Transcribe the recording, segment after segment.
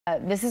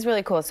This is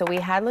really cool. So we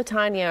had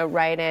LaTanya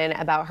write in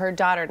about her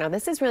daughter. Now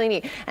this is really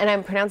neat, and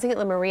I'm pronouncing it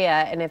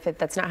LaMaria, and if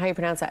that's not how you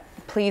pronounce it,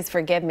 please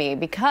forgive me,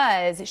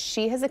 because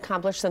she has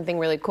accomplished something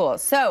really cool.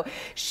 So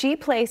she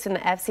placed in the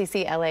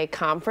FCC LA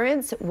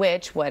conference,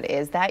 which, what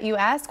is that, you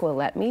ask? Well,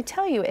 let me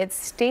tell you. It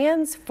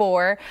stands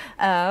for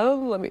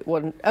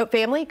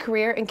Family,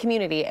 Career, and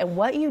Community. And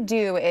what you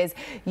do is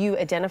you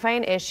identify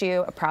an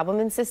issue, a problem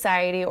in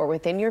society or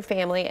within your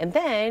family, and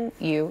then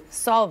you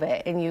solve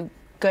it, and you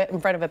get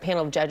in front of a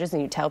panel of judges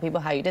and you tell people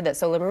how you did that.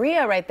 So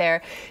LaMaria right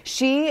there,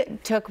 she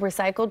took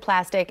recycled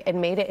plastic and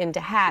made it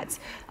into hats,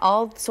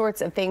 all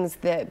sorts of things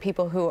that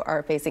people who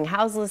are facing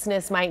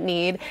houselessness might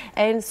need,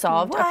 and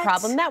solved a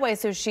problem that way.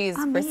 So she's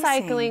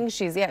recycling,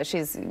 she's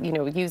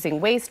using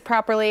waste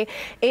properly.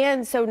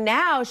 And so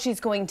now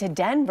she's going to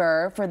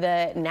Denver for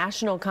the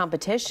national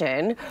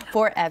competition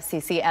for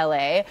FCC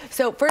LA.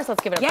 So first,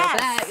 let's give it up for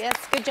that. Yes,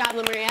 good job,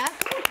 LaMaria.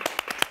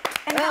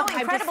 And how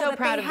incredible I'm just so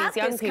proud of these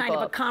young people. Kind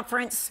of a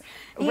conference,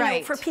 you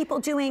know, for people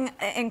doing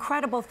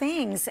incredible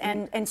things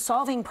and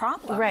solving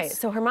problems. Right.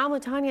 So her mom,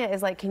 LaTanya,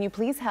 is like, can you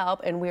please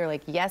help? And we were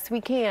like, yes, we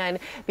can,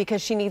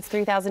 because she needs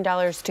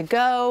 $3,000 to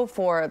go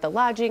for the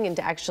lodging and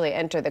to actually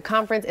enter the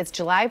conference. It's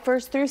July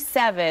 1st through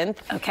 7th.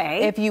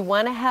 Okay. If you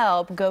want to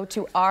help, go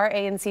to our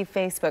ANC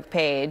Facebook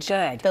page.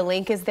 Good. The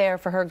link is there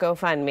for her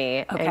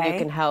GoFundMe, and you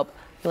can help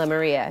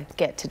LaMaria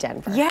get to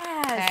Denver. Yes,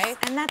 okay?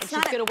 And that's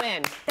she's gonna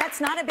win. That's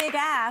not a big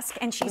ask,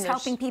 and she's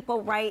helping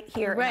people right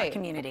here in our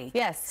community.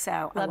 Yes,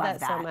 so love I love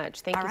that so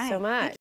much. Thank you so much.